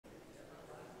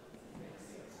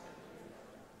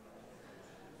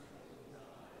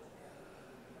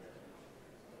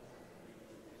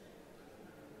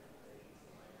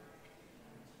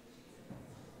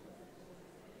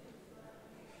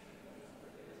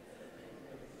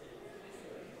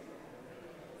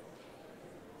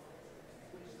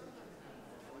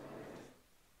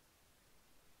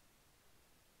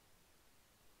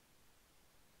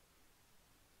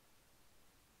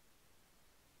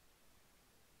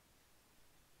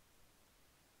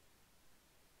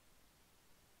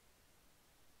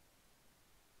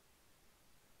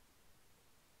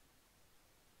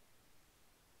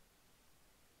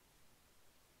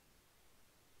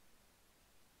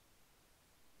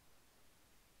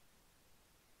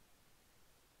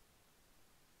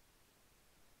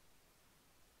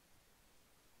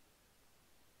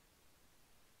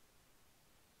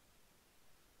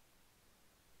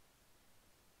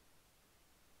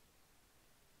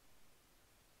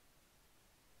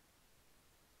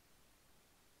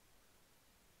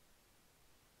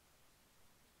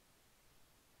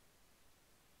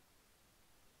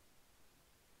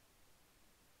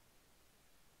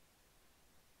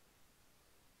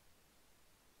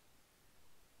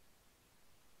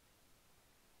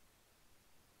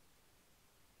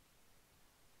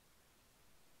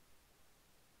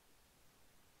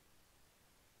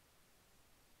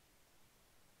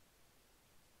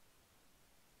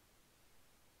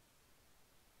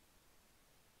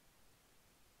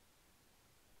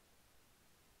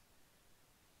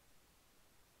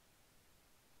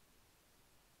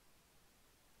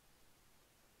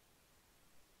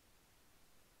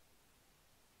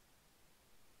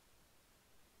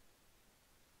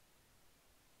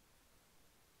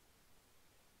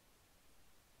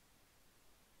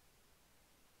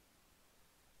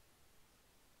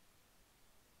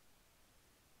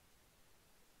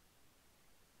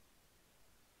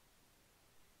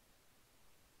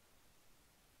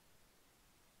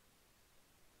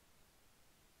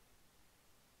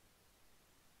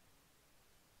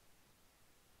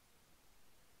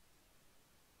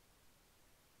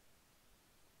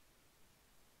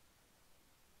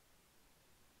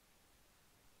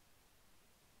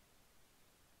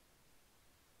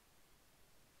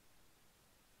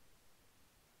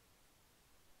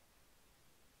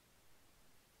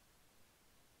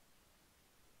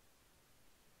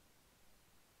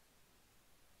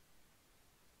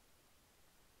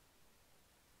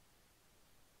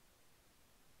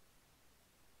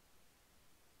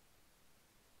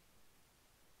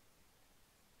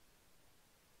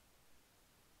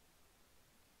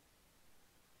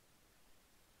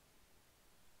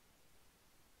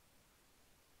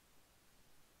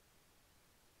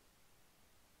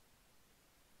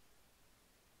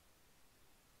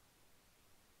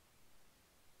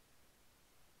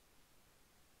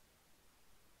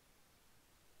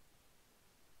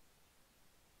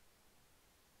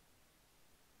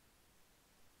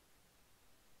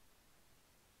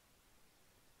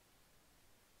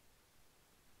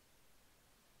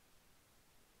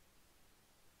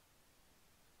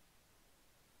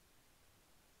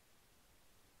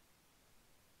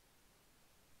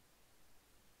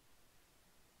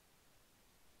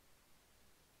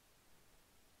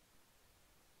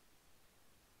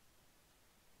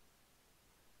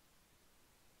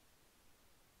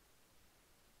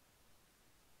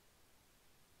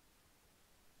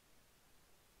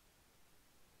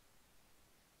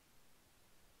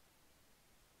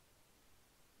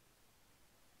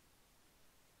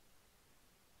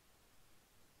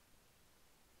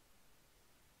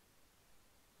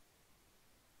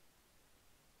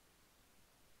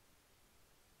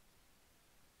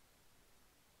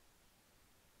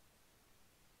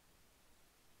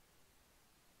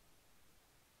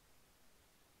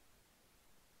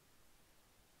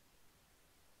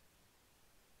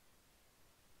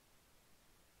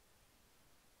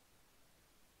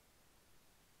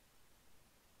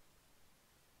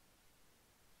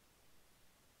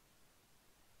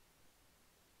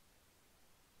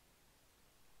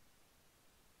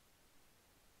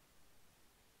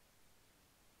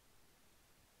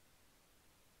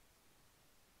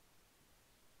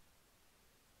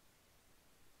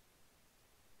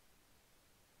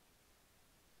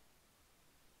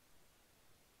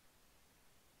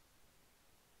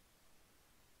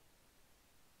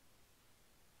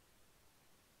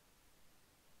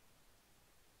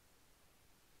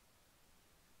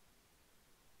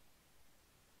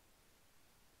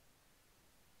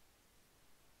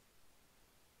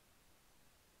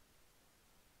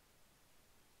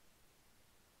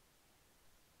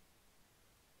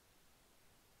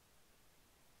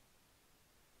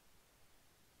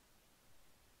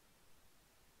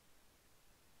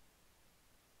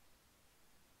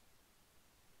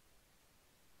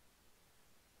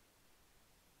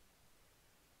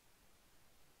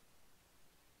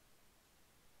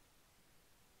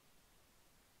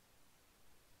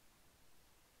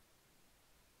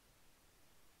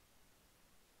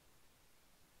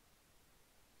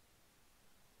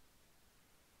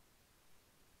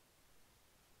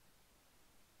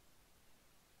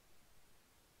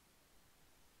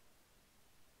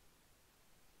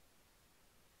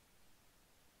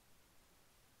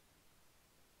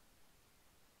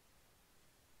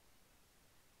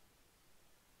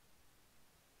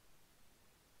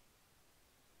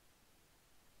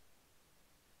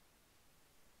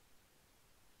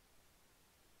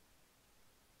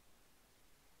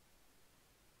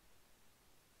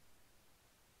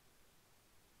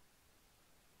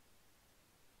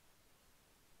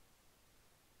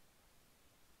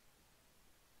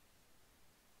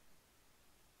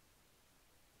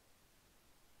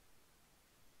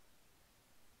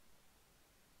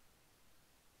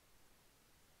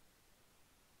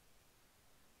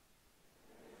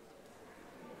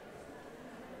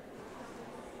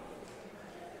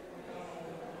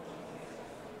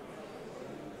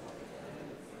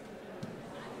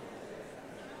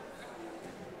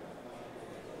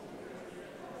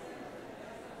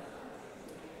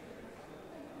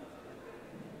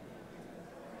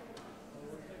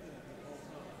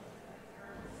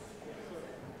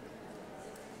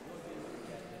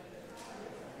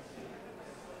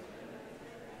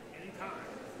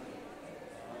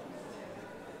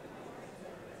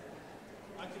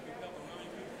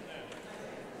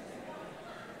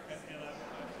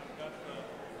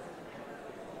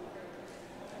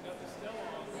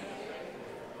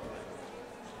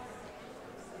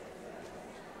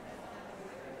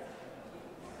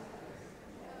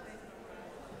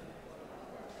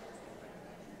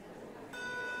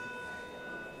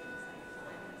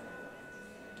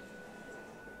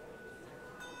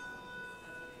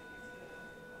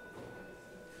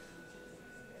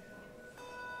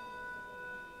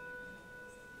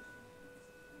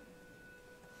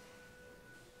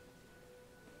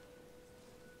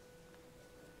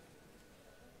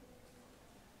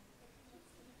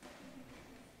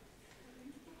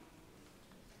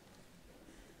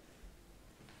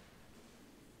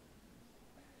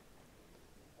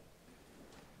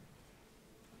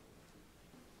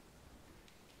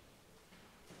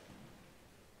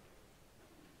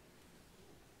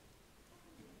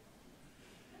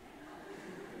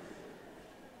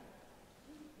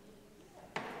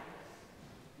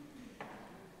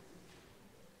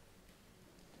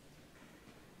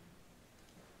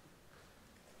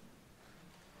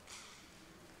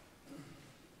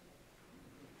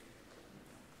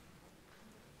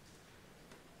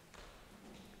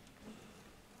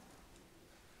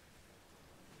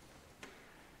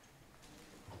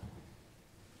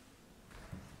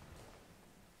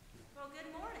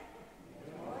good morning.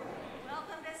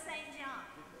 Welcome to St. John.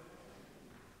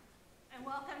 And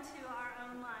welcome to our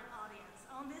online audience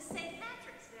on this St.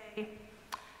 Patrick's Day.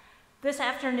 This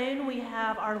afternoon we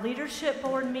have our leadership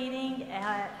board meeting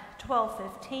at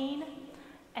 12:15.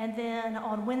 And then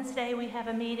on Wednesday we have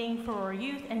a meeting for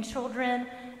youth and children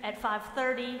at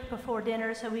 5:30 before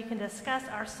dinner so we can discuss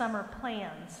our summer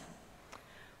plans.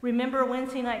 Remember,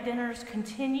 Wednesday night dinners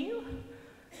continue.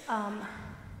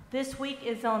 This week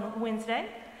is on Wednesday,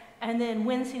 and then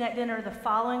Wednesday night dinner the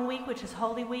following week, which is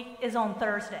Holy Week, is on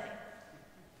Thursday.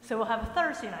 So we'll have a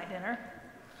Thursday night dinner,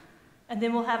 and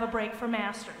then we'll have a break for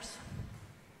Masters.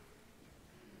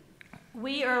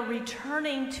 We are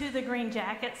returning to the Green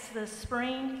Jackets this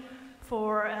spring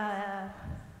for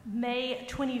May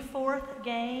 24th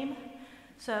game.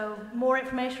 So more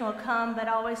information will come, but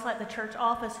I always let the church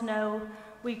office know.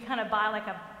 We kind of buy like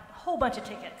a whole bunch of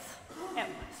tickets.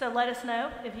 So let us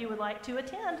know if you would like to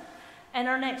attend. And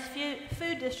our next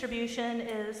food distribution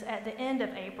is at the end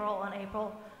of April, on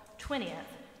April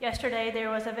 20th. Yesterday there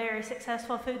was a very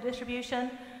successful food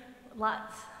distribution.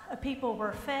 Lots of people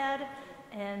were fed,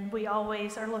 and we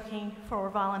always are looking for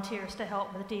volunteers to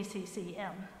help with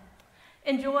DCCM.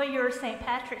 Enjoy your St.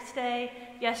 Patrick's Day.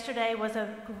 Yesterday was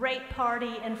a great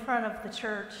party in front of the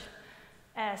church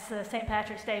as the St.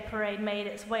 Patrick's Day parade made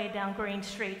its way down Greene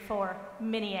Street for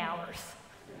many hours.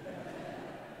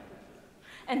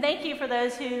 And thank you for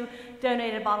those who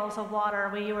donated bottles of water.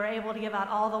 We were able to give out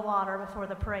all the water before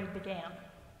the parade began.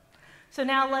 So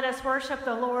now let us worship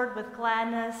the Lord with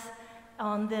gladness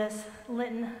on this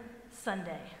Lenten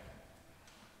Sunday.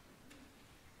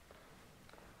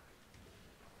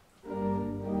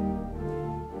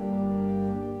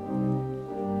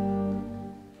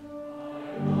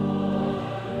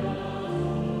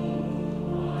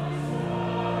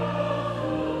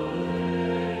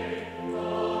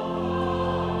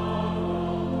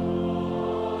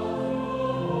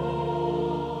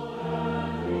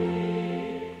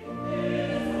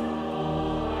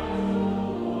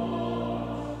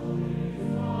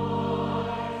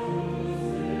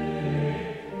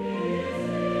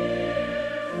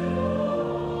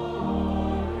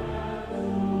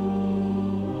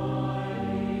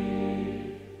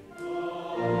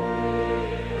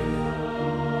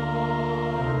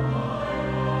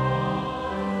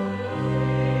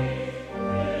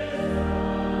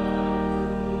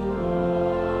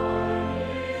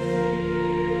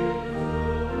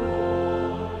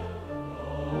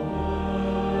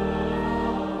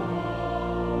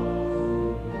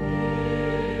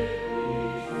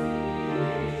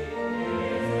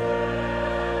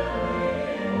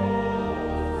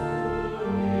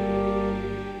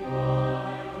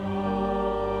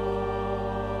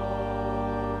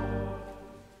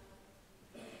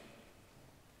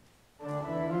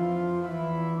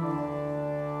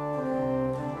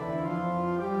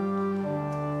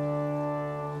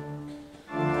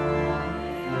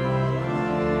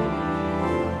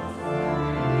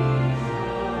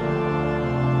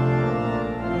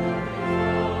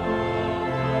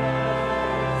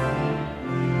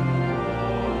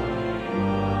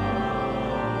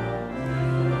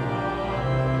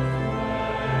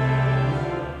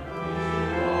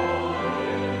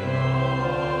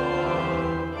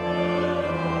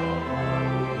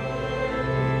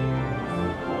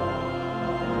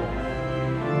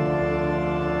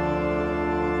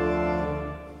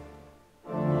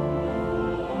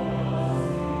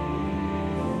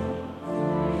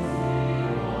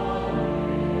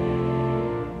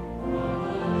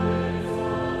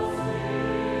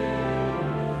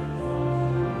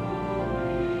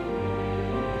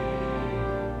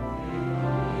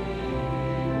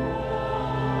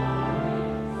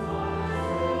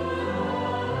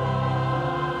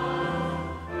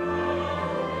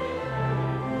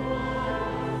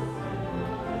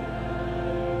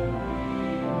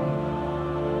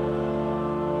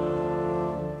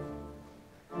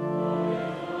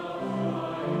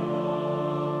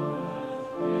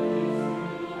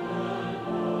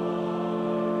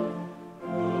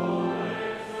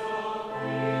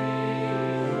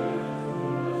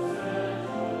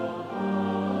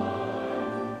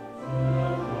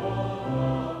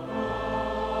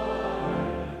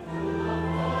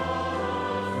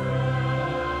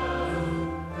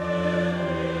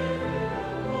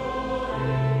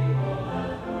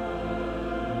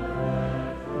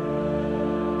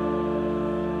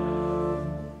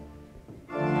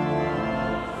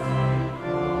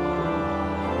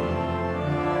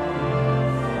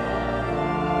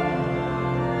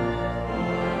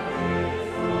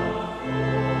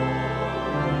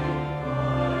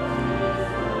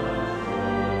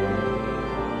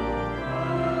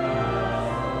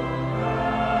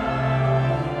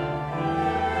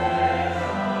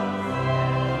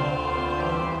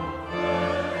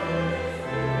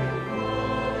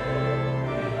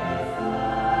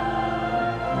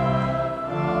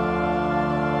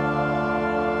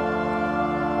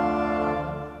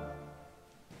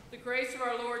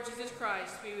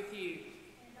 Christ be with you.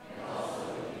 And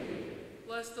also with you.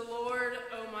 Bless the Lord,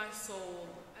 O my soul,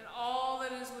 and all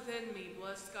that is within me,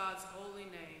 bless God's holy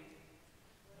name.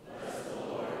 Bless the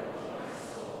Lord, O my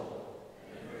soul,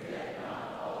 and forget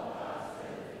not all God's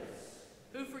benefits.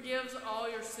 Who forgives all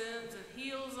your sins and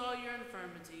heals all your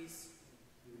infirmities.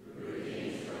 Who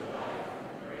redeems your life from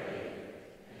the grave,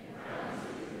 and crowns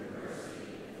you with mercy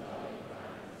and loving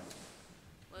kindness.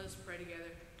 Let us pray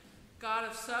together. God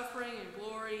of suffering and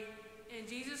glory, in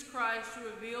Jesus Christ you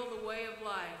reveal the way of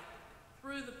life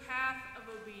through the path of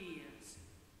obedience.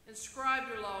 Inscribe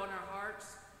your law in our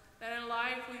hearts, that in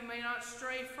life we may not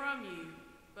stray from you,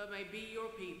 but may be your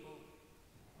people.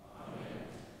 Amen.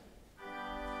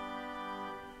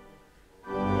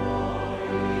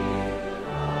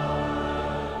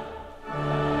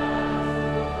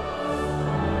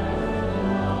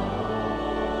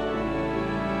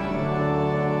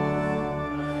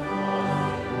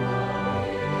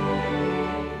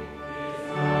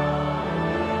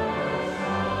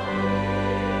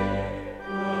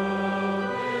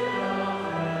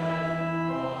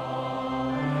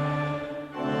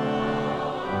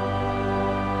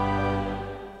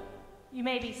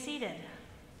 Be seated.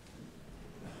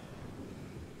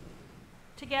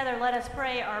 Together, let us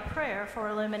pray our prayer for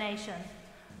illumination.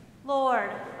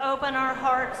 Lord, open our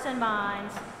hearts and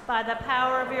minds by the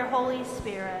power of your Holy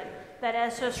Spirit, that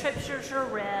as the scriptures are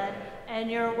read and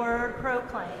your word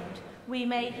proclaimed, we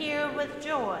may hear with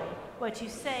joy what you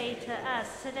say to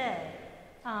us today.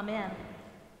 Amen.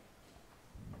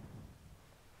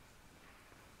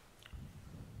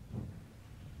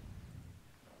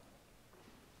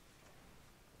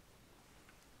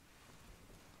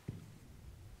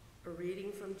 A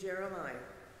reading from Jeremiah.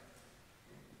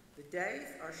 The days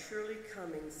are surely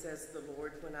coming, says the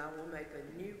Lord, when I will make a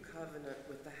new covenant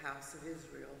with the house of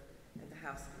Israel and the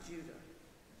house of Judah.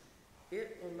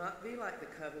 It will not be like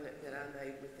the covenant that I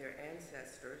made with their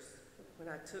ancestors when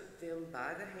I took them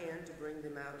by the hand to bring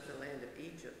them out of the land of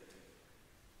Egypt,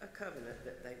 a covenant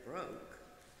that they broke,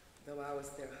 though I was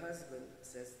their husband,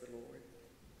 says the Lord.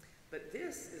 But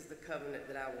this is the covenant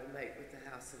that I will make with the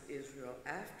house of Israel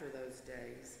after those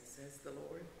days, says the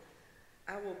Lord.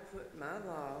 I will put my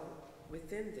law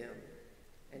within them,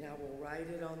 and I will write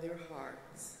it on their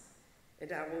hearts,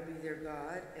 and I will be their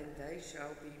God, and they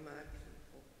shall be my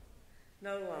people.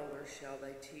 No longer shall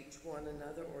they teach one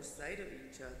another or say to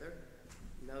each other,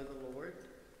 know the Lord,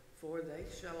 for they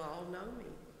shall all know me,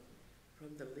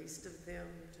 from the least of them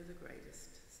to the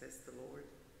greatest, says the Lord.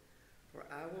 For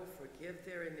I will forgive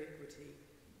their iniquity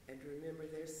and remember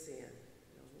their sin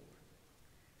no more.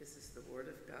 This is the word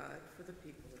of God for the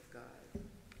people of God.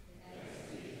 Thanks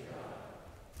be to God.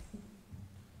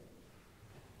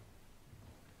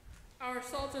 Our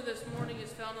Psalter this morning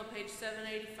is found on page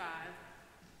 785.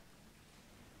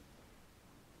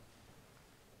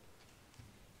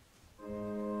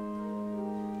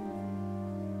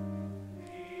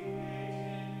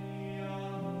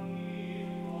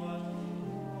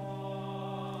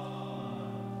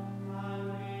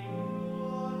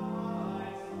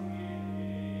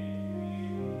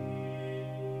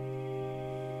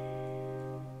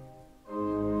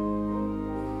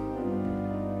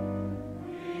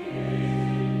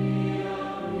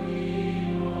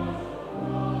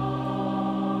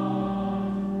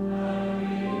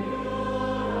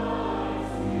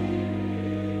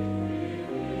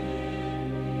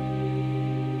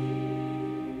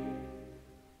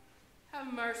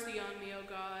 Mercy on me, O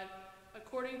God,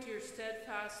 according to your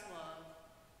steadfast love.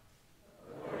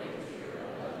 According to your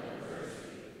abundant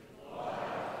mercy, blot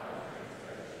out my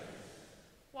transgressions.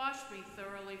 Wash me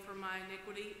thoroughly from my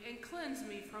iniquity and cleanse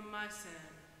me from my sin.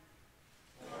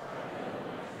 For I know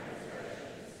my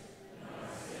transgressions, and my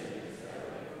sin is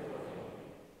ever before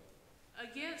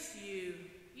me. Against you,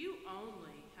 you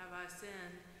only, have I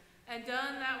sinned, and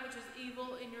done that which is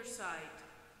evil in your sight,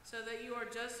 so that you are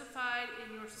justified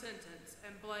in your sentence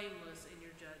and blameless in your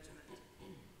judgment.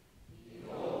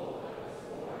 Behold, I was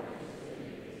born into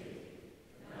iniquity,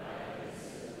 and I have been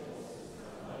sinful since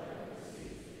my mother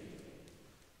conceived me.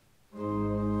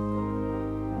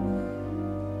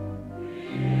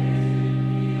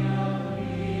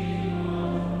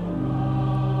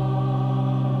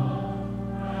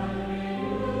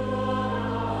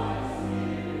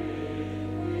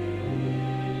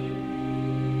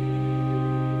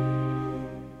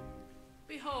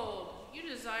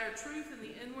 Truth in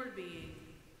the inward being.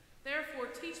 Therefore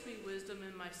teach me wisdom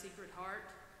in my secret heart.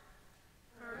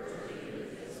 Purge me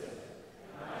with hyssop,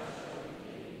 and I shall be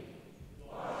clean.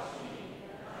 Wash me,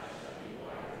 and I shall be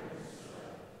whiter than snow.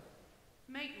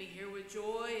 Make me hear with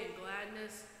joy and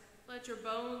gladness. Let your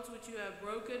bones which you have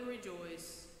broken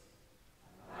rejoice.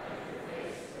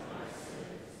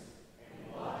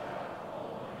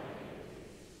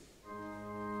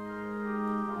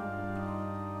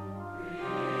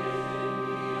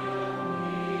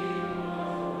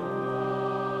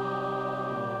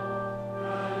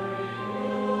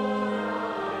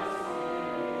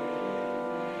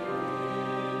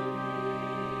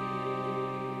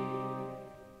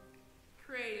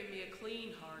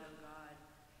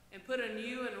 put a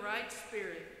new and right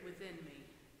spirit within me.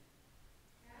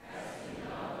 Cast me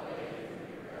not away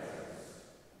from your presence,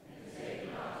 and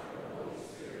take not your Holy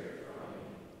Spirit from me.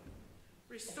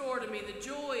 Restore to me the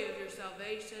joy of your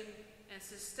salvation, and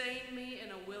sustain me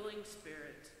in a willing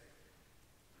spirit.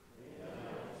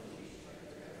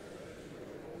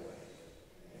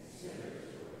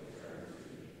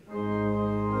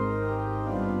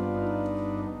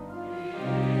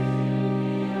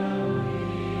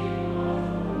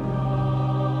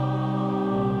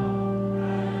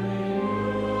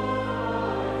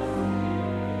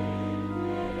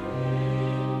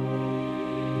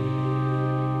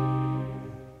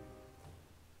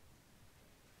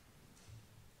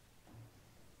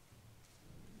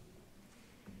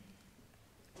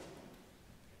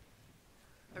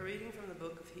 A reading from the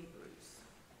book of Hebrews.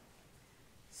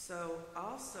 So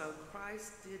also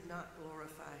Christ did not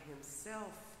glorify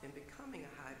himself in becoming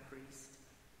a high priest,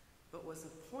 but was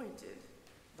appointed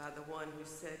by the one who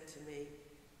said to me,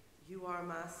 "You are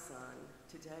my son,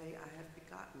 today I have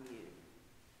begotten you."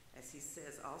 As he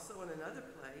says also in another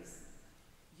place,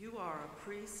 "You are a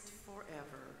priest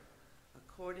forever,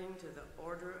 according to the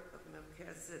order of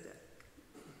Melchizedek."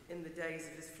 In the days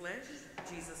of his flesh,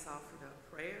 Jesus offered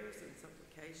up prayers and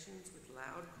supplications with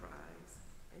loud cries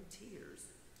and tears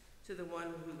to the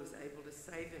one who was able to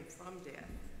save him from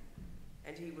death.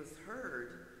 And he was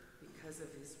heard because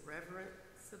of his reverent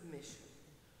submission.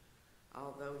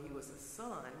 Although he was a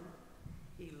son,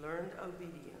 he learned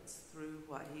obedience through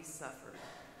what he suffered.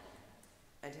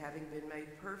 And having been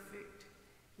made perfect,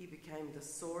 he became the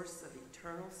source of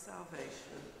eternal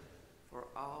salvation for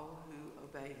all who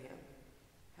obey him,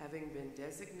 having been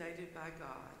designated by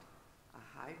God a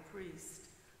high priest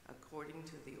according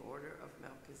to the order of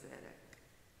Melchizedek.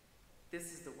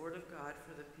 This is the word of God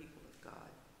for the people of God.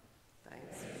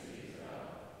 Thanks be to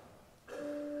God.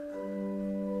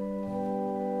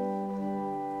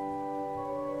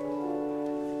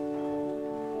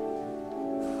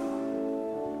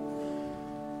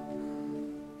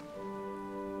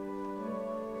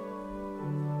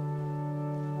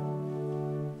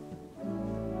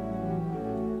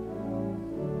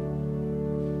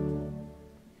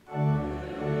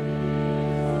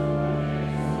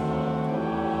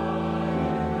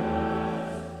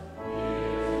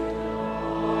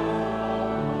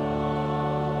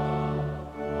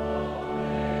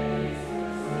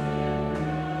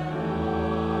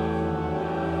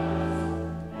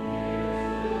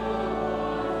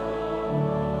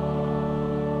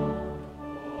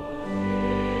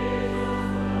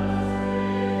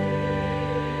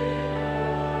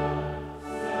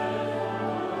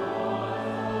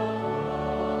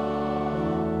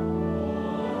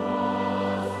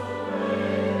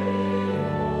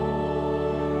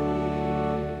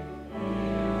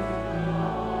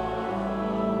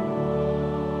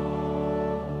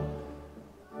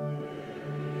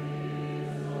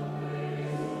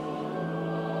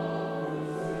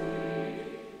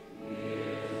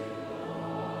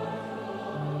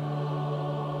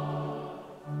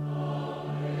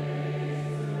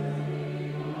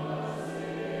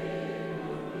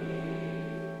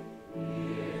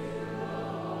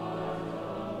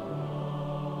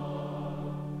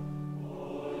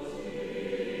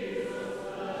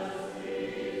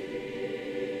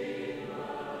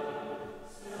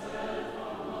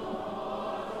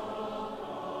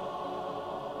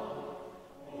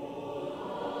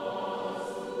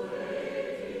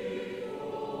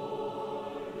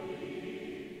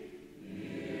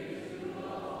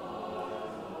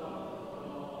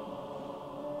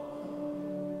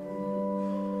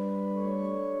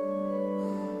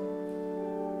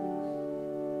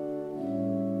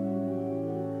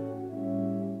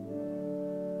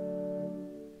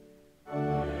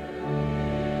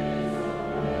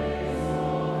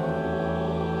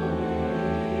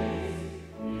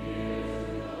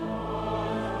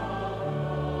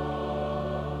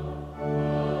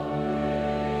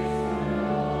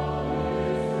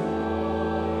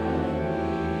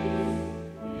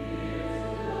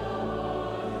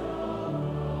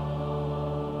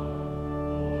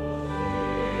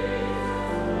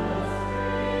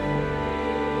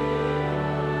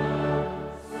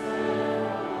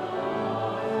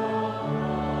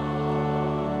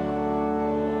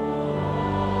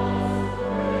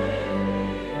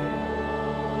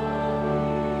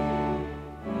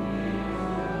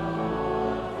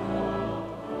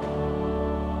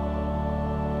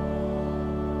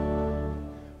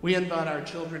 We invite our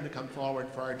children to come forward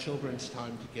for our children's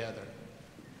time together.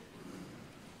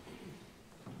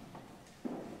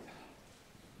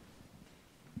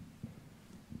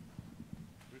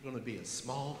 We're going to be a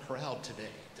small crowd today,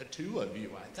 the two of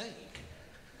you, I think.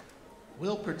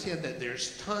 We'll pretend that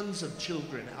there's tons of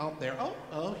children out there.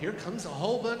 Oh, here comes a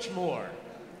whole bunch more.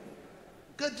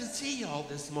 Good to see y'all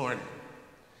this morning.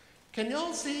 Can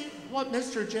y'all see what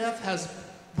Mr. Jeff has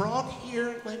brought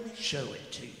here? Let me show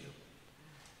it to you.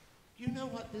 You know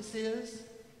what this is?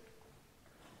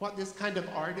 What this kind of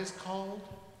art is called?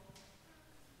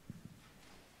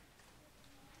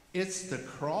 It's the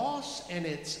cross, and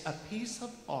it's a piece of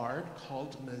art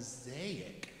called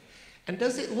mosaic. And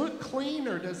does it look clean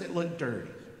or does it look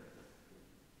dirty?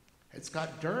 It's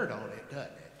got dirt on it,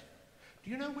 doesn't it?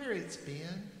 Do you know where it's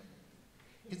been?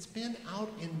 It's been out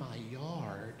in my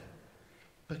yard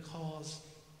because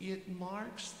it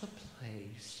marks the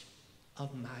place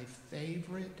of my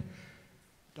favorite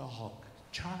dog,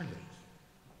 Charlie.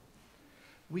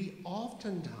 We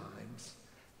oftentimes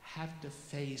have to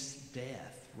face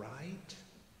death, right?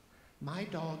 My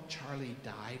dog Charlie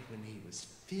died when he was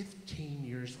 15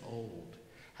 years old.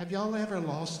 Have y'all ever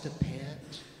lost a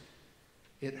pet?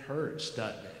 It hurts,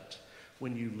 doesn't it,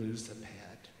 when you lose a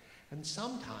pet? And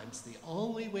sometimes the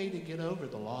only way to get over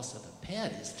the loss of a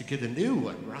pet is to get a new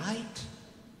one, right?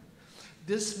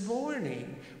 This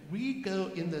morning, we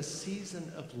go in the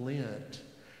season of Lent.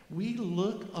 We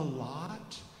look a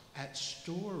lot at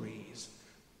stories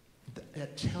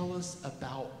that tell us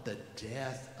about the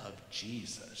death of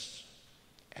Jesus.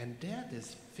 And death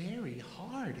is very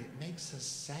hard. It makes us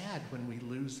sad when we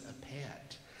lose a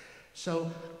pet. So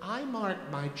I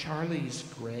marked my Charlie's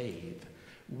grave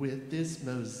with this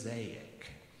mosaic.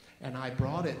 And I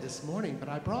brought it this morning, but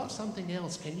I brought something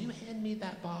else. Can you hand me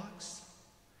that box?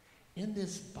 In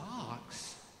this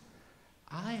box,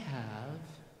 I have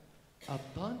a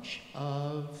bunch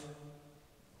of,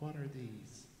 what are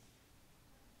these?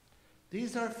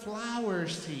 These are flower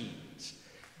seeds.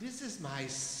 This is my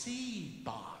seed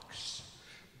box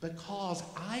because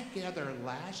I gathered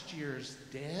last year's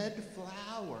dead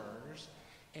flowers,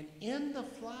 and in the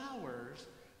flowers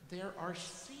there are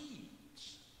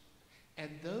seeds.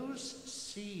 And those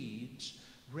seeds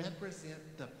represent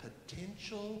the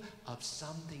potential of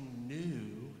something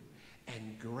new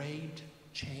and great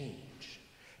change.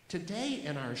 Today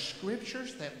in our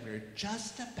scriptures that we're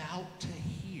just about to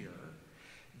hear,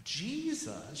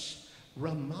 Jesus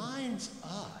reminds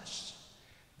us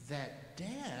that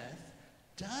death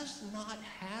does not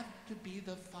have to be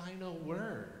the final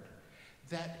word.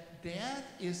 That death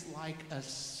is like a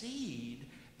seed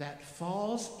that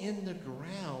falls in the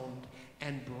ground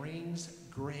and brings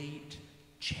great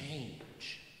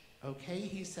change. Okay?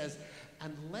 He says,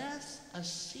 unless a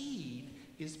seed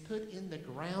is put in the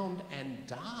ground and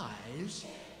dies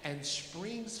and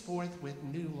springs forth with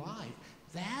new life,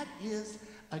 that is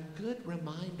a good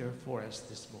reminder for us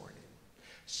this morning.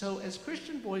 So as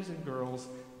Christian boys and girls,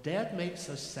 death makes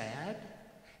us sad.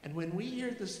 And when we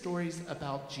hear the stories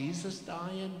about Jesus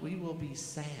dying, we will be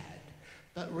sad.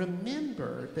 But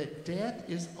remember that death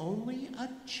is only a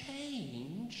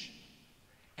change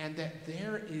and that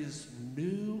there is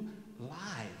new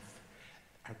life.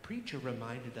 Our preacher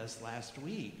reminded us last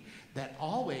week that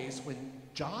always when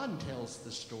John tells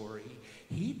the story,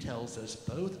 he tells us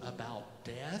both about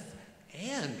death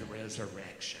and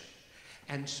resurrection.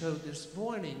 And so this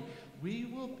morning, we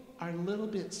are a little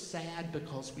bit sad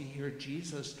because we hear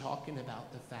Jesus talking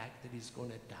about the fact that he's going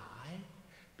to die,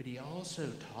 but he also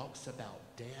talks about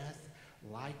death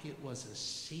like it was a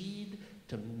seed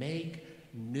to make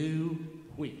new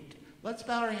wheat. Let's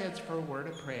bow our heads for a word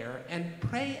of prayer and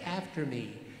pray after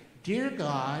me. Dear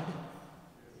God,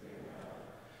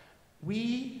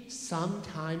 we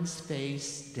sometimes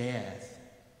face death,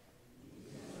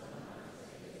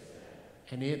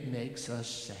 and it makes us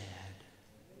sad.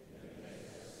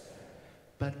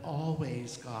 But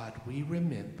always, God, we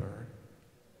remember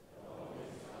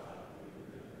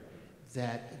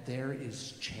that there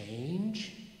is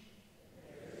change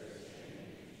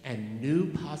and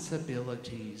new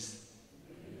possibilities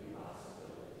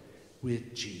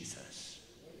with Jesus.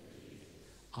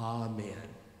 Amen.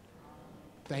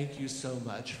 Thank you so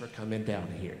much for coming down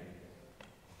here.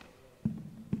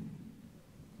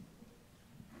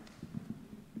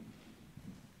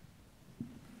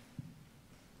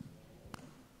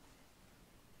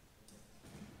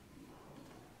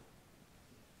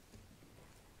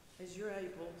 As you're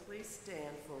able, please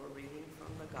stand for a reading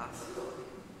from the Gospel.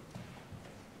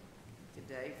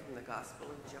 Today from the Gospel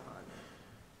of John.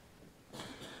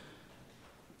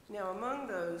 Now among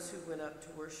those who went up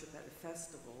to worship at a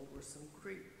festival were some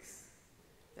Greeks.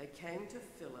 They came to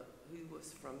Philip, who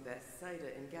was from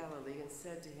Bethsaida in Galilee, and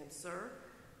said to him, "Sir,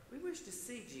 we wish to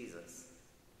see Jesus."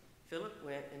 Philip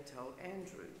went and told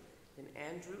Andrew, Then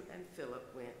Andrew and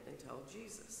Philip went and told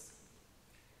Jesus.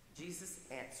 Jesus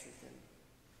answered them,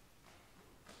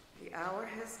 "The hour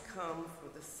has come for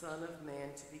the Son of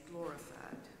Man to be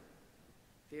glorified.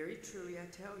 Very truly I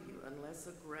tell you, unless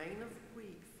a grain of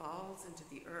wheat falls into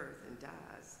the earth and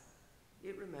dies,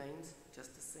 it remains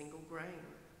just a single grain.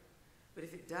 But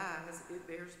if it dies, it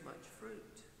bears much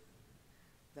fruit.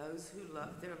 Those who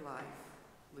love their life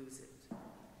lose it,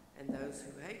 and those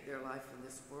who hate their life in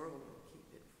this world will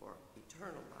keep it for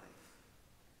eternal life.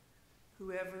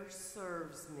 Whoever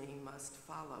serves me must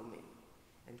follow me,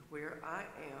 and where I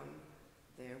am,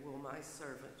 there will my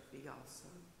servant be also.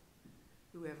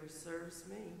 Whoever serves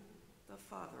me, the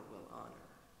Father will honor.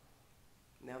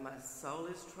 Now my soul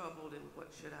is troubled, and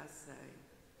what should I say?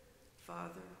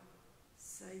 Father,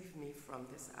 save me from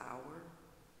this hour.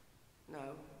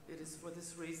 No, it is for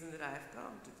this reason that I have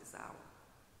come to this hour.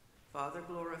 Father,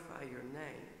 glorify your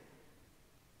name."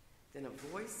 Then a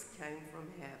voice came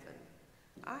from heaven.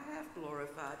 "I have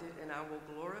glorified it, and I will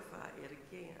glorify it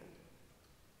again."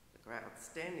 The crowd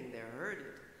standing there heard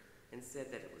it and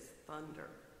said that it was thunder.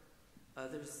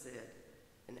 Others said,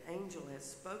 "An angel has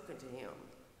spoken to him."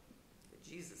 But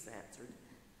Jesus answered,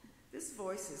 "This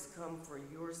voice has come for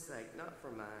your sake, not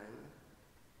for mine.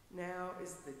 Now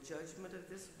is the judgment of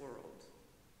this world.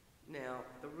 Now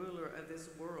the ruler of this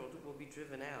world will be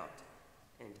driven out,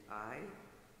 and I,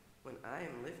 when I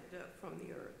am lifted up from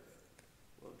the earth,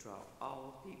 will draw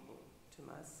all people to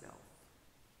myself."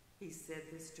 He said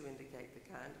this to indicate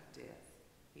the kind of death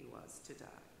he was to die.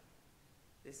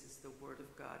 This is the word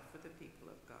of God for the people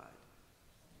of God.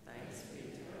 Thanks be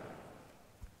to God.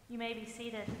 You may be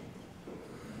seated.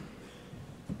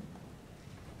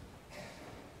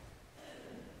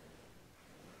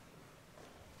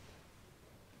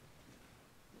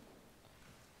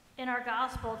 In our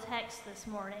gospel text this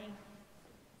morning,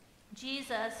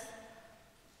 Jesus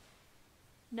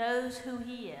knows who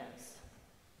he is,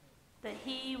 that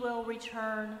he will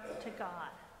return to God.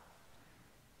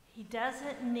 He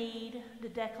doesn't need the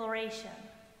declaration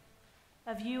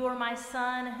of "You are my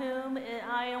son, whom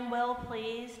I am well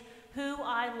pleased, who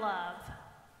I love,"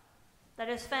 that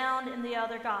is found in the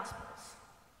other gospels.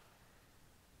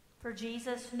 For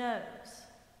Jesus knows.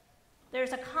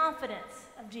 There's a confidence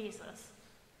of Jesus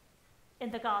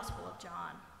in the Gospel of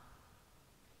John,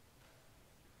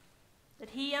 that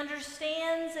he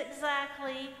understands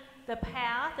exactly the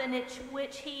path in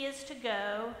which he is to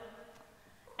go,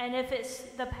 and if it's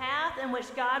the path in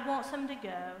which God wants him to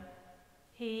go,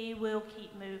 he will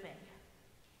keep moving.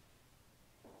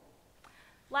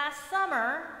 Last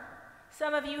summer,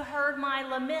 some of you heard my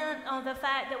lament on the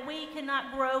fact that we could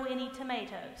not grow any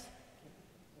tomatoes.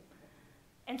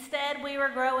 Instead, we were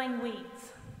growing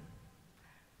weeds.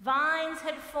 Vines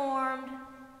had formed,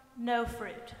 no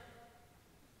fruit.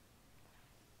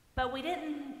 But we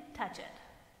didn't touch it.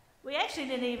 We actually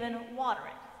didn't even water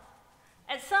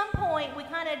it. At some point, we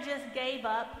kind of just gave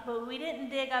up, but we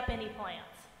didn't dig up any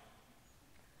plants.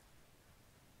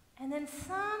 And then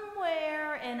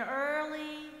somewhere in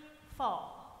early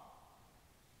fall,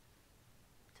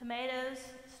 tomatoes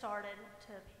started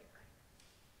to appear.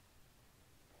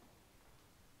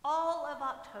 All of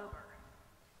October,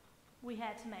 we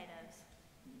had tomatoes.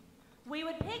 We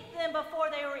would pick them before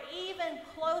they were even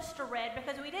close to red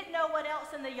because we didn't know what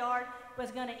else in the yard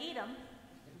was going to eat them.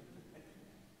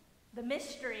 The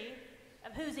mystery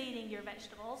of who's eating your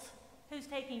vegetables, who's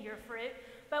taking your fruit.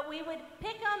 But we would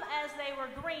pick them as they were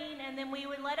green, and then we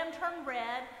would let them turn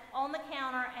red on the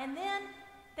counter, and then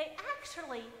they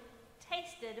actually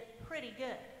tasted pretty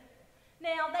good.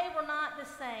 Now, they were not the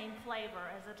same flavor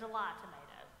as a July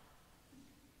tomato,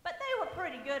 but they were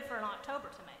pretty good for an October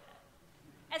tomato,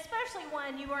 especially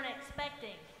one you weren't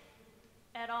expecting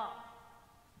at all.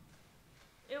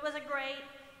 It was a great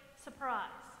surprise.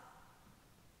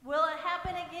 Will it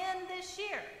happen again this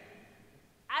year?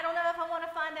 I don't know if I want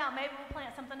to find out. Maybe we'll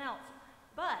plant something else.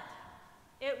 But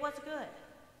it was good.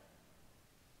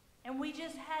 And we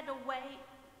just had to wait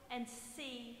and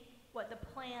see what the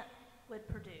plant would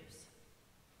produce.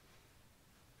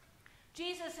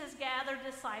 Jesus has gathered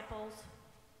disciples.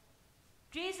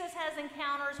 Jesus has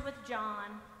encounters with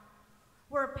John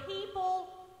where people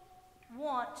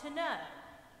want to know,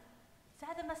 is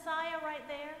that the Messiah right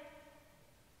there?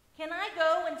 Can I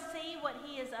go and see what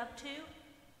he is up to?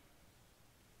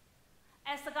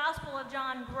 As the Gospel of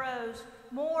John grows,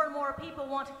 more and more people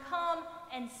want to come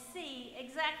and see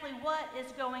exactly what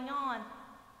is going on.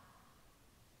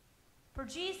 For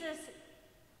Jesus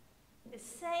is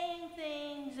saying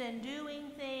things and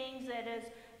doing things that is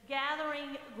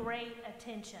gathering great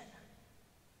attention.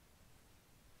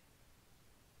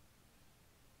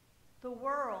 The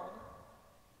world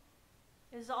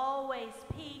is always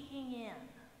peeking in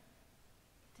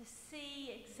to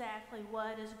see exactly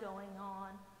what is going on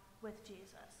with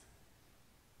Jesus.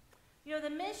 You know, the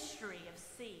mystery of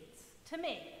seeds, to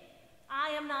me, I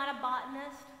am not a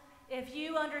botanist. If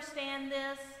you understand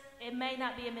this, it may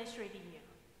not be a mystery to you.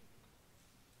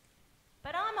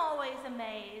 But I'm always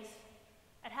amazed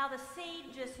at how the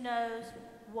seed just knows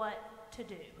what to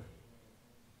do.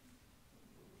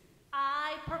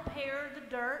 I prepare the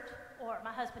dirt, or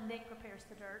my husband Nick prepares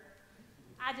the dirt.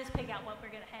 I just pick out what we're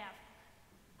going to have.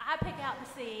 I pick out the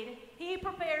seed. He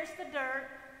prepares the dirt.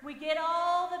 We get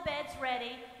all the beds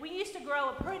ready. We used to grow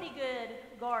a pretty good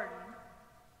garden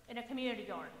in a community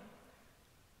garden.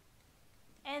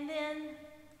 And then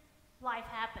life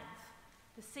happens.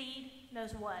 The seed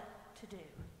knows what to do.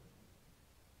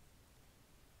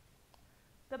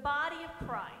 The body of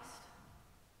Christ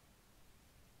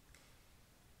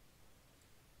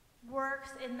works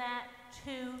in that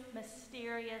too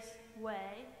mysterious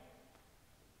way.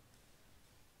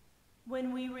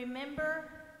 When we remember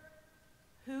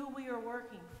who we are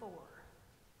working for,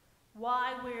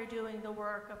 why we're doing the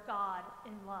work of God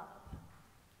in love.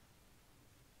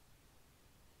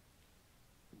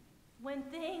 When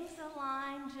things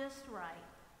align just right,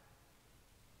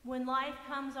 when life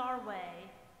comes our way,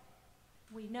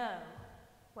 we know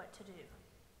what to do.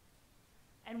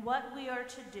 And what we are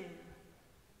to do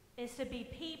is to be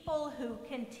people who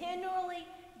continually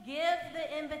give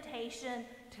the invitation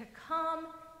to come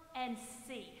and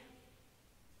see.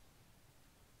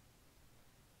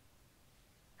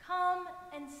 Come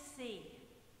and see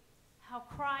how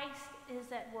Christ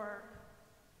is at work,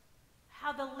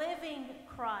 how the living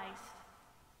Christ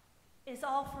is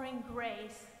offering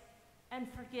grace and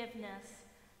forgiveness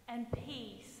and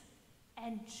peace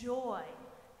and joy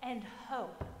and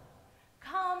hope.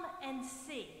 Come and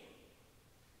see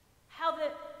how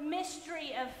the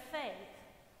mystery of faith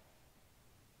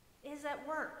is at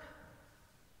work.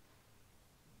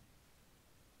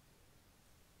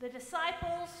 The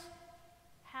disciples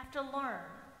have to learn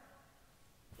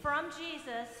from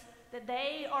Jesus that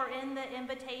they are in the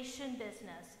invitation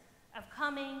business of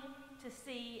coming to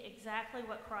see exactly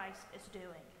what Christ is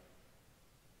doing.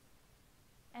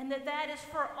 And that is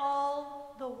for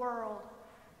all the world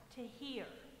to hear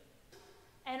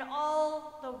and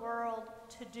all the world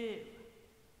to do,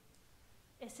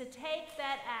 is to take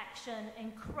that action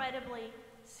incredibly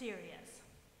serious.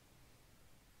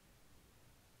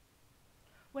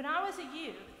 When I was a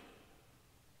youth,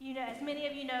 you know, as many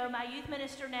of you know, my youth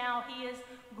minister now, he is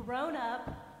grown up,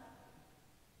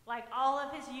 like all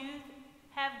of his youth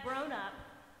have grown up.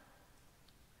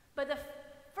 But the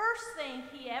first thing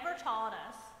he ever taught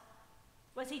us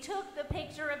was he took the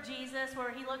picture of Jesus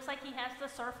where he looks like he has the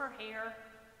surfer hair.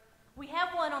 We have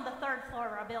one on the 3rd floor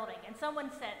of our building, and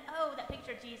someone said, "Oh, that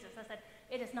picture of Jesus." I said,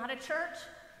 "It is not a church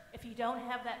if you don't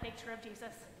have that picture of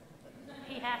Jesus.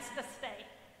 He has to stay."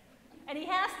 And he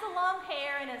has the long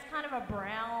hair, and it's kind of a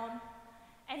brown.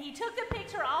 And he took the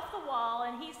picture off the wall,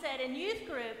 and he said, in youth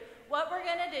group, what we're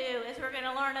going to do is we're going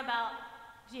to learn about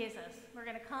Jesus. We're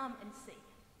going to come and see.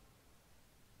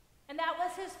 And that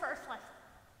was his first lesson.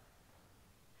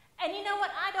 And you know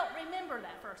what? I don't remember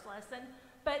that first lesson,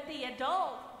 but the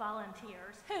adult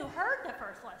volunteers who heard the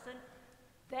first lesson,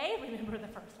 they remember the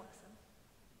first lesson.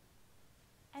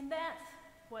 And that's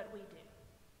what we do.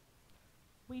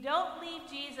 We don't leave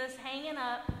Jesus hanging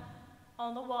up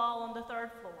on the wall on the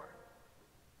 3rd floor.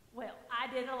 Well,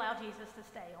 I did allow Jesus to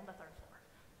stay on the 3rd floor.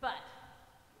 But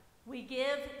we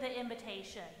give the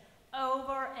invitation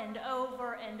over and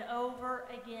over and over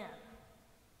again,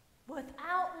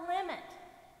 without limit,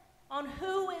 on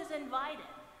who is invited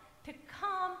to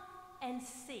come and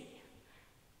see.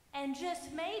 And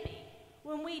just maybe,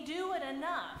 when we do it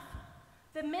enough,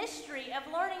 the mystery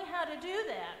of learning how to do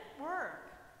that work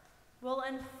will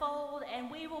unfold, and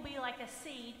we will be like a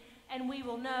seed, and we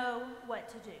will know what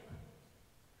to do.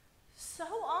 So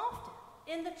often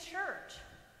in the church,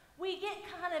 we get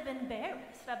kind of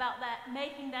embarrassed about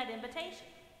making that invitation.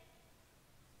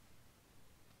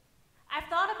 I've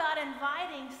thought about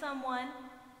inviting someone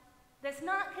that's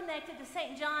not connected to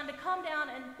St. John to come down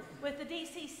and with the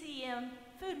DCCM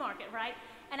food market, right?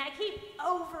 And I keep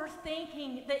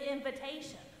overthinking the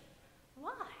invitation.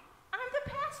 Why? I'm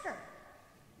the pastor.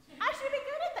 I should be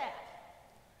good at that.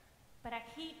 But I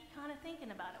keep kind of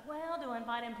thinking about it. Well, do I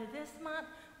invite him to this month?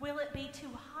 Will it be too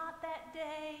hot that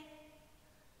day?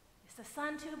 Is the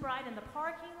sun too bright in the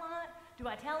parking lot? Do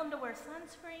I tell him to wear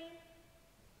sunscreen?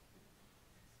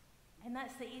 And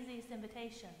that's the easiest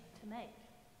invitation to make.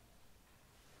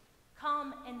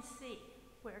 Come and see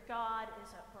where God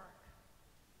is at work.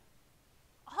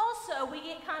 Also, also, we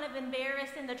get kind of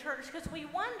embarrassed in the church because we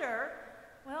wonder,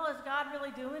 well, is God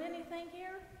really doing anything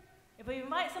here? If we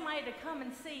invite somebody to come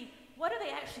and see, what are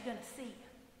they actually going to see?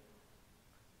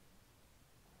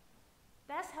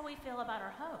 That's how we feel about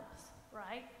our homes,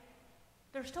 right?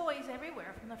 There's toys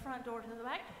everywhere from the front door to the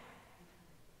back door.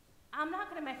 I'm not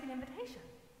going to make an invitation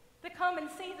to come and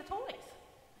see the toys.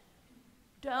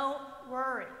 Don't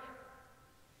worry.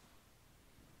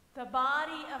 The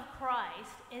body of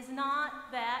Christ is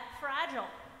not that fragile.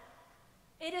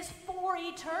 It is for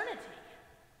eternity.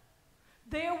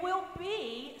 There will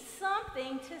be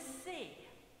something to see.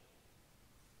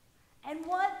 And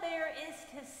what there is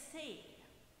to see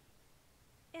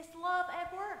is love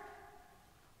at work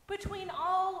between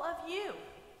all of you.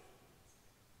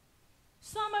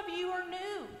 Some of you are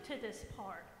new to this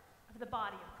part of the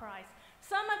body of Christ.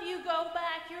 Some of you go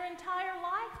back your entire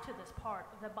life to this part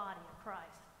of the body of Christ.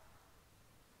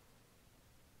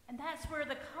 And that's where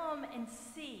the come and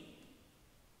see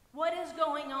what is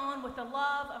going on with the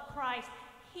love of Christ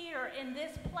here in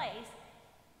this place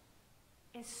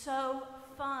is so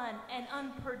fun and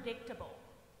unpredictable.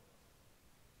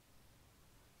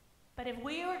 But if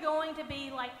we are going to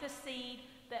be like the seed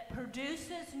that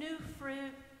produces new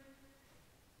fruit,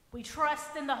 we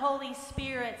trust in the Holy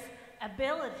Spirit's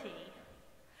ability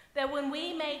that when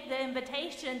we make the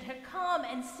invitation to come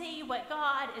and see what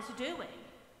God is doing,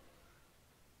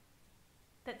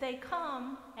 that they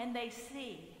come and they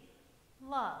see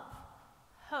love,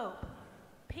 hope,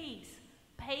 peace,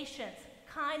 patience,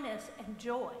 kindness, and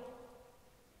joy.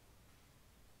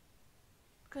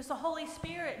 Because the Holy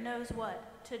Spirit knows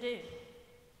what to do.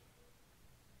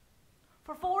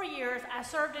 For 4 years, I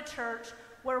served a church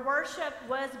where worship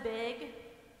was big,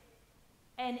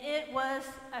 and it was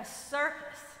a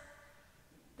circus.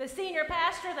 The senior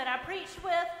pastor that I preached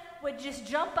with would just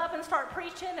jump up and start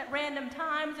preaching at random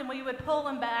times, and we would pull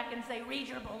him back and say, read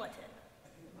your bulletin.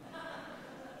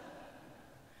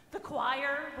 The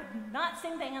choir would not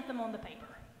sing the anthem on the paper.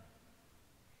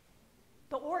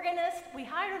 The organist, we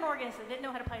hired an organist that didn't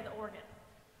know how to play the organ.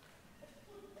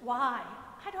 Why?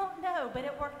 I don't know, but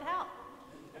it worked out.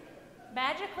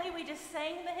 Magically, we just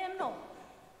sang the hymnal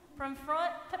from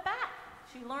front to back.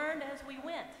 She learned as we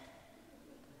went.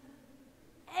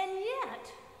 And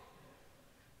yet,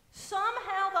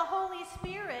 somehow the Holy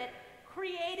Spirit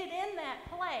created in that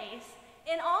place,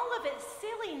 in all of its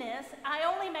silliness, I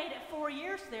only made it 4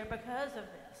 years there because of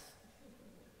this.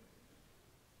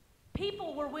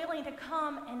 People were willing to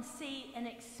come and see and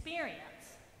experience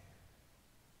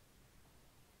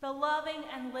the loving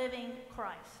and living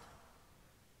Christ.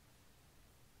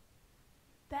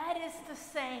 That is the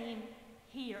same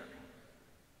here.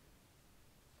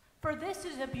 For this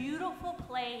is a beautiful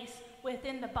place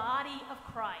within the body of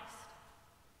Christ,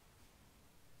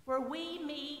 where we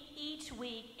meet each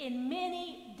week in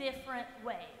many different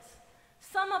ways.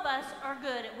 Some of us are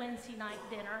good at Wednesday night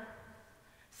dinner.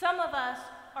 Some of us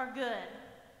are good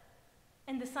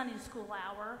in the Sunday school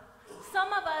hour.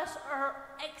 Some of us are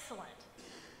excellent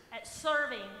at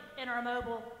serving in our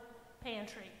mobile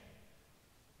pantry.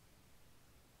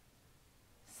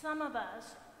 Some of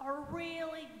us are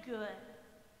really good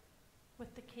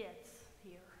with the kids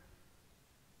here.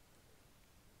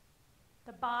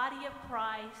 The body of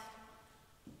Christ,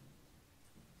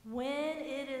 when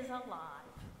it is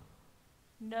alive,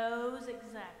 knows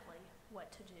exactly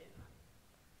what to do.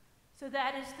 So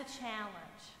that is the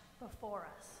challenge before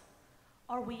us.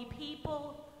 Are we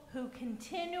people who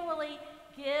continually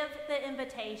give the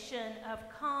invitation of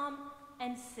come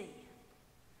and see?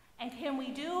 And can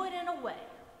we do it in a way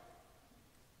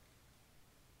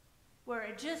where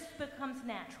it just becomes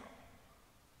natural?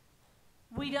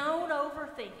 We don't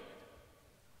overthink it.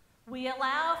 We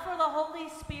allow for the Holy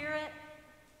Spirit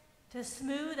to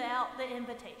smooth out the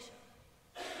invitation.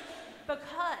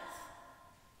 Because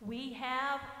we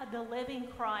have the living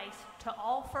Christ to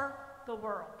offer the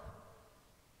world.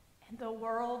 And the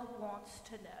world wants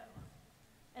to know.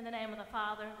 In the name of the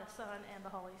Father, the Son, and the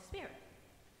Holy Spirit.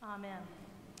 Amen.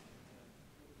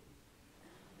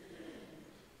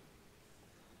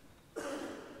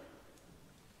 Oh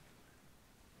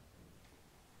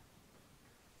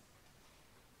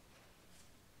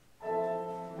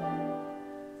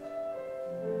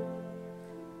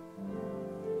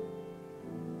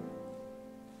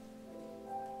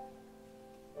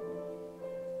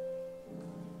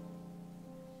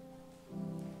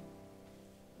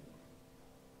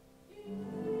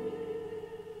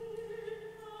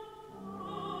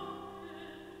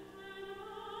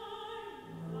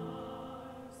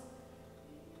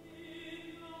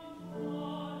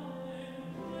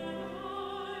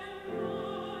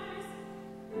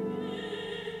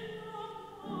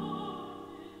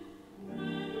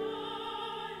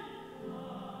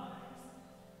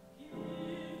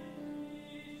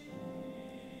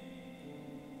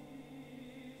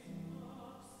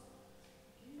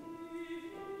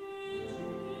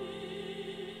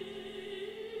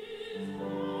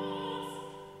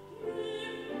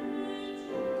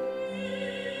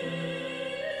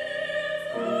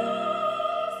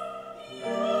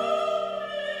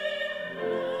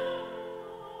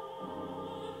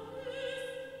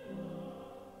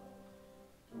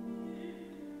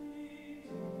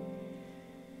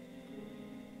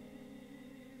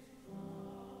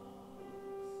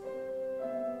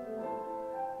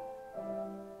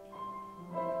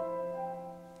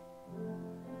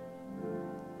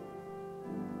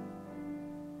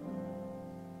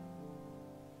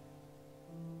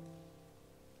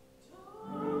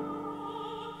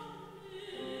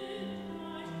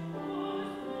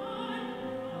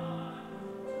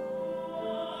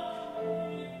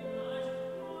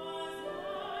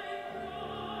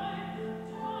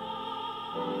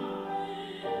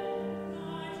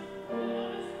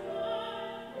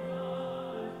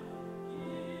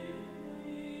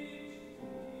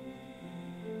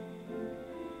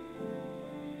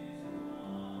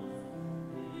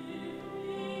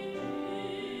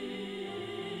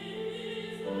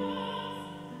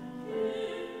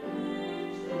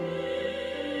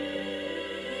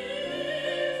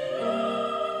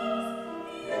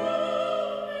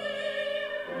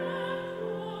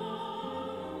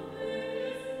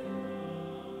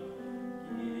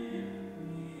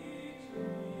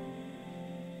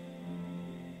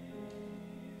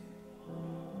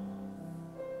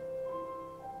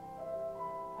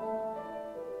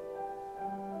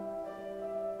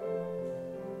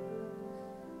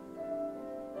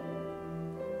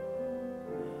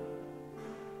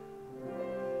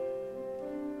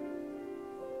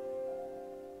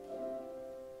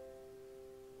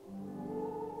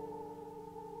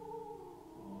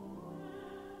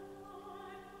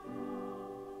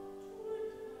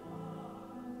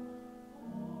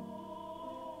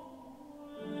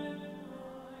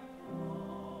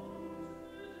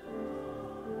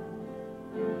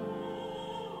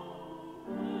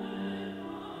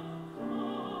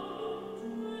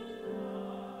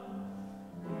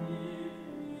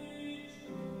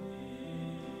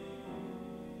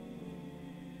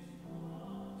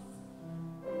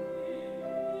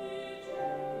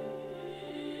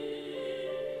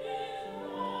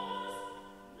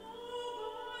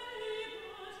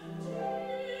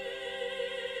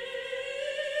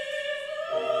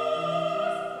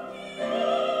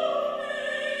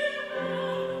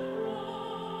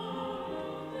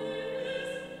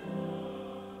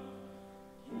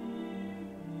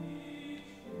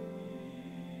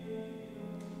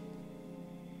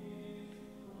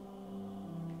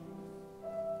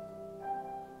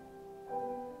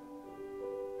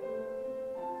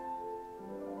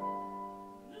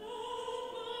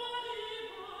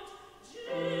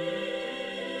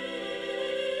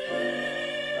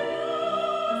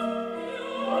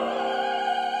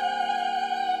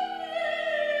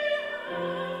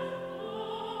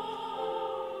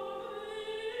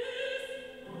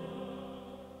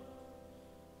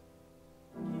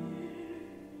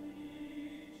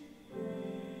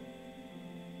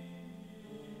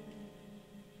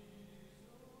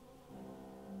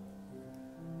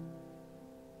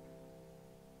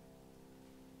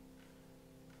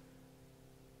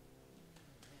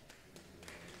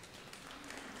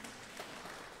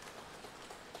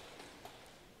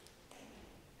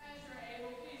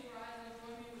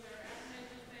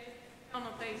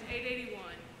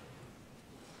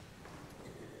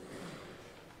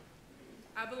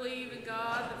I believe in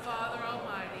God, the Father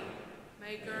Almighty,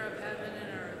 maker of heaven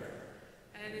and earth,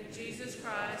 and in Jesus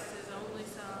Christ, his only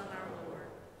Son, our Lord,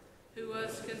 who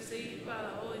was conceived by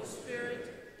the Holy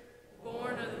Spirit,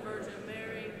 born of the Virgin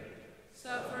Mary,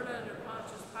 suffered under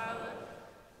Pontius Pilate,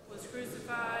 was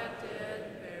crucified,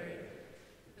 dead, and buried.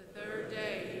 The third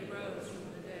day he rose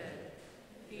from the dead.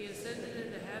 He ascended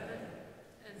into heaven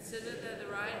and sitteth at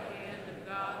the right hand of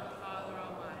God the Father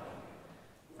Almighty.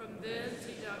 From thence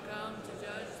he shall come to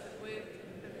judge the quick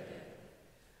and the dead.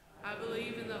 I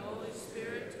believe in the Holy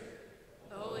Spirit,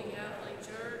 the Holy Catholic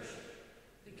Church,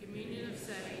 the communion of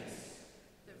saints,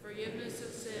 the forgiveness of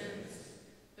sins,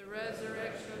 the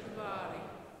resurrection of the body,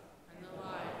 and the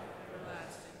life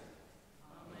everlasting.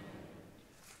 Amen.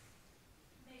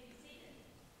 You may be seated.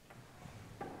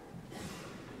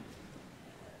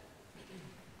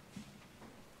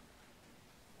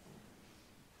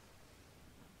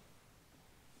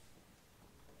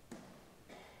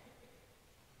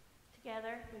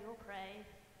 Together we will pray.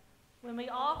 When we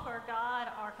offer God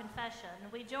our confession,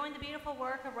 we join the beautiful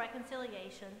work of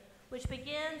reconciliation, which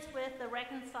begins with the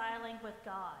reconciling with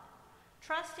God.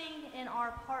 Trusting in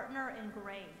our partner in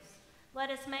grace, let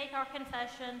us make our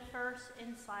confession first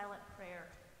in silent prayer.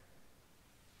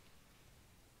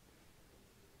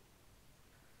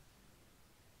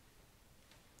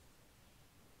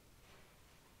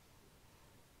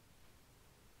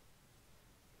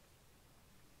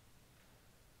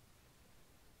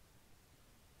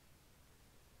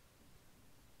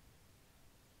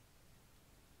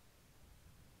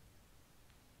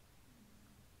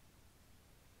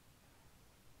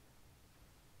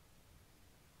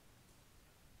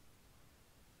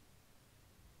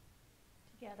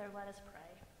 Together, let us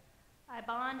pray. I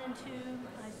bond into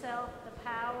myself the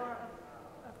power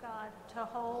of God to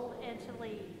hold and to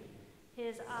lead,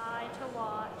 his eye to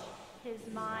watch, his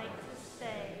might to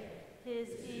stay, his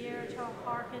ear to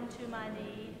hearken to my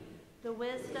need, the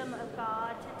wisdom of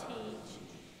God to teach,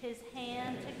 his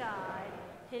hand to guide,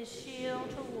 his shield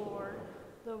to ward,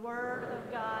 the word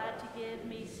of God to give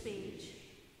me speech,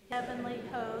 heavenly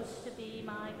hosts to be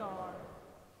my guard.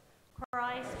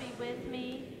 Christ be with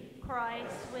me,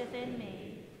 Christ within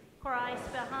me,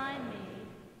 Christ behind me,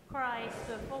 Christ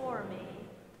before me,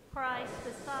 Christ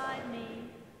beside me,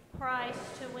 Christ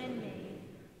to win me,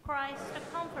 Christ to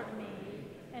comfort me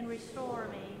and restore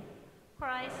me,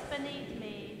 Christ beneath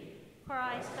me,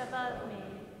 Christ above me,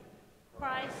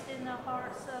 Christ in the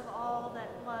hearts of all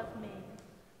that love me,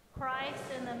 Christ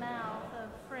in the mouth of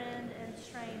friend and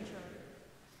stranger.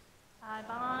 I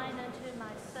bind unto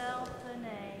myself the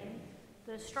name,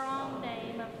 the strong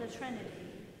name of the Trinity,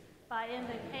 by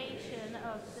invocation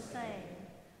of the same,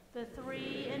 the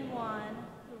three in one,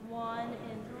 the one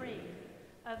in three,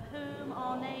 of whom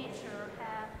all nature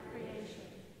hath creation.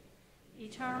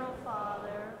 Eternal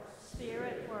Father,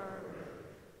 Spirit Word,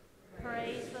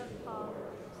 praise the powers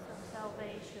of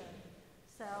salvation.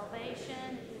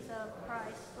 Salvation is of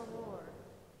Christ the Lord.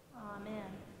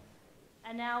 Amen.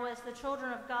 And now as the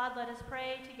children of God, let us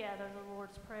pray together the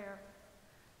Lord's Prayer.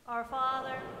 Our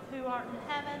Father, who art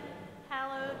in heaven,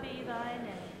 hallowed be thy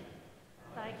name.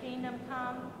 Thy kingdom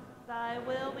come, thy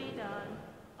will be done,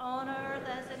 on earth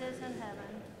as it is in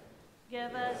heaven.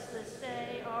 Give us this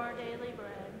day our daily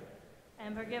bread,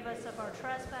 and forgive us of our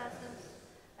trespasses,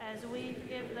 as we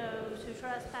forgive those who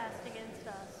trespass against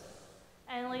us.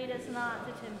 And lead us not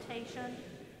to temptation,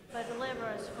 but deliver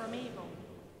us from evil.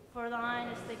 For thine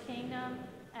is the kingdom,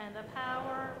 and the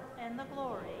power, and the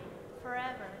glory,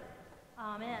 forever.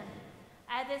 Amen.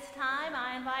 At this time,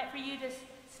 I invite for you to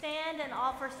stand and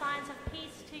offer signs of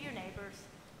peace to your neighbors.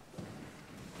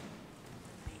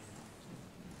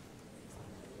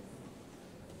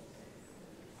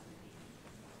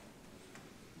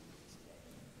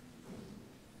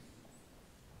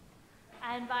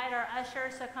 I invite our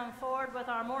ushers to come forward with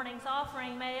our morning's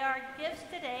offering. May our gifts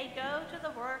today go to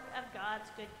the work of God's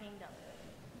good kingdom.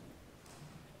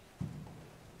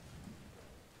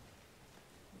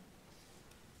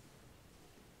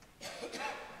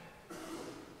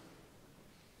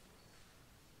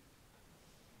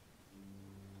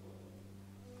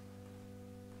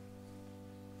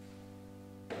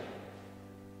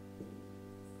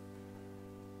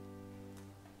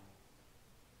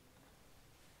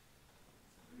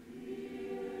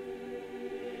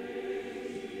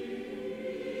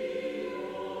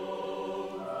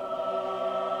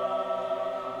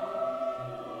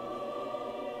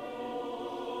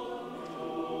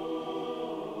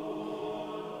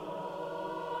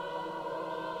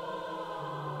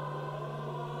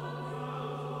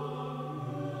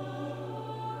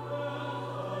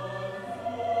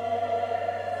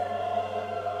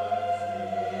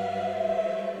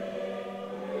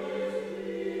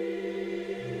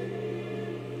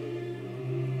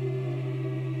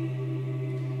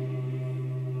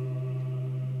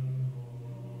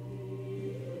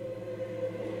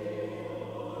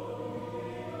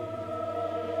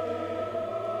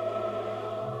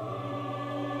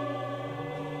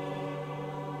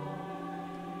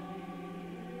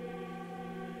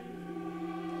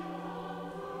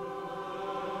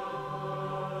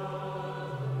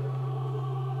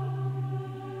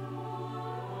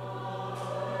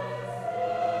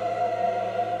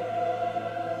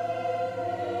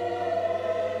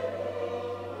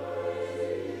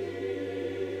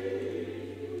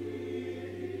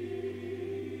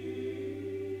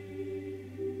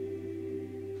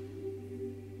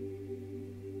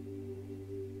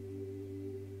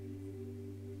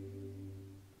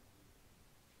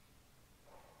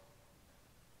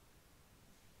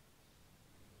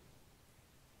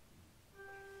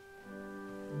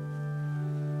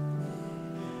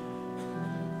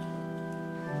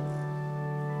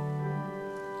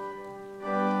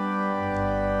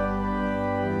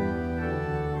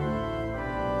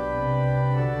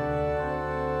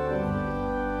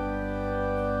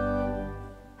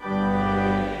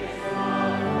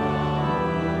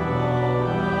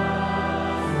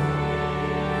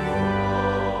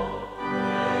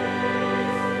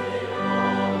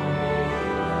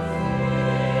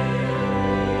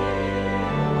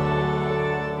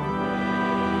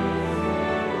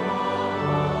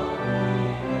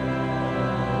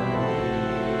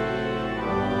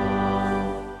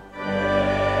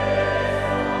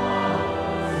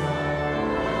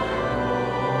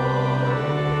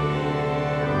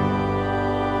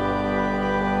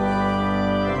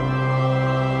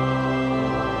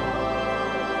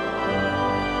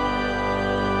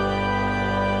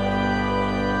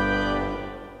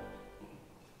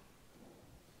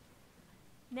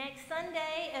 Next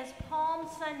Sunday is Palm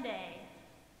Sunday,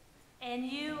 and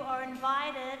you are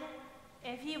invited,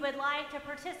 if you would like to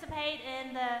participate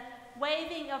in the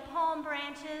waving of palm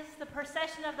branches, the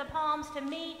procession of the palms, to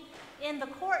meet in the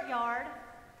courtyard.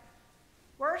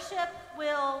 Worship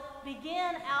will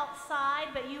begin outside,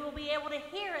 but you will be able to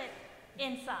hear it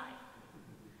inside.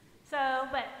 So,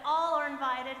 but all are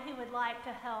invited who would like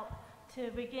to help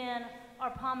to begin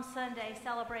our Palm Sunday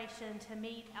celebration to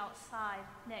meet outside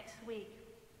next week.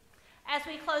 As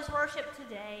we close worship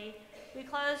today, we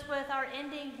close with our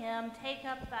ending hymn, Take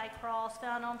Up Thy Cross,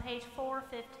 found on page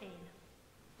 415.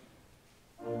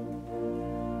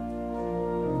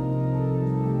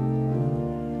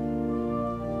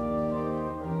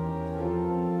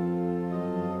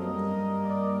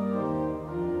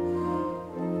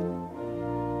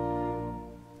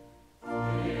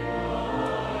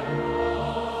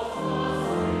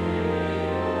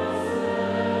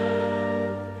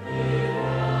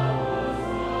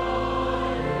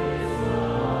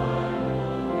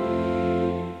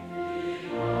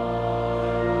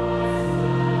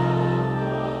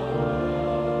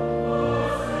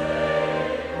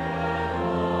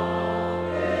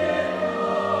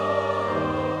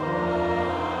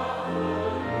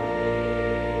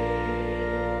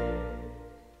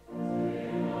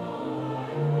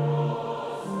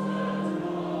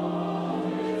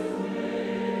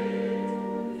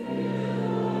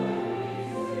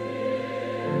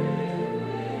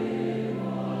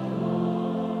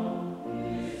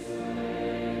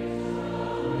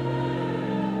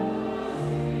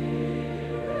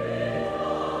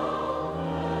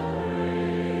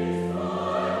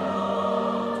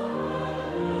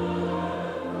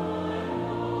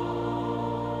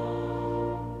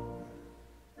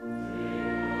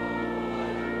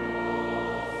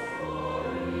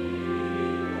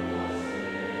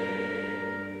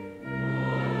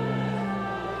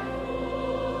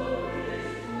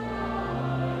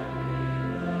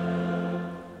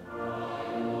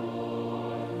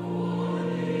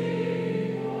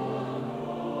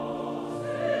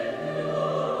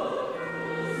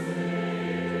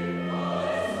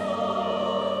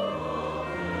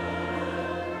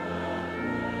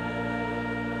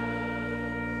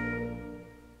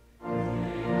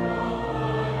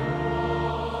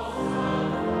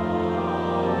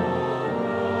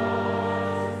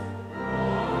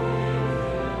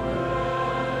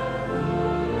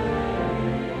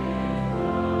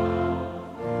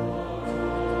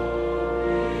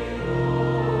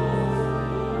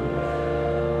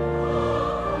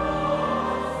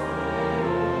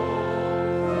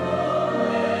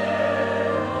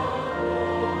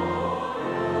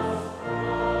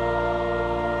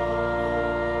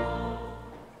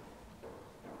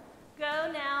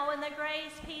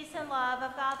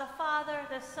 Of God the Father,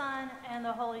 the Son, and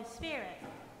the Holy Spirit.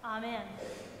 Amen.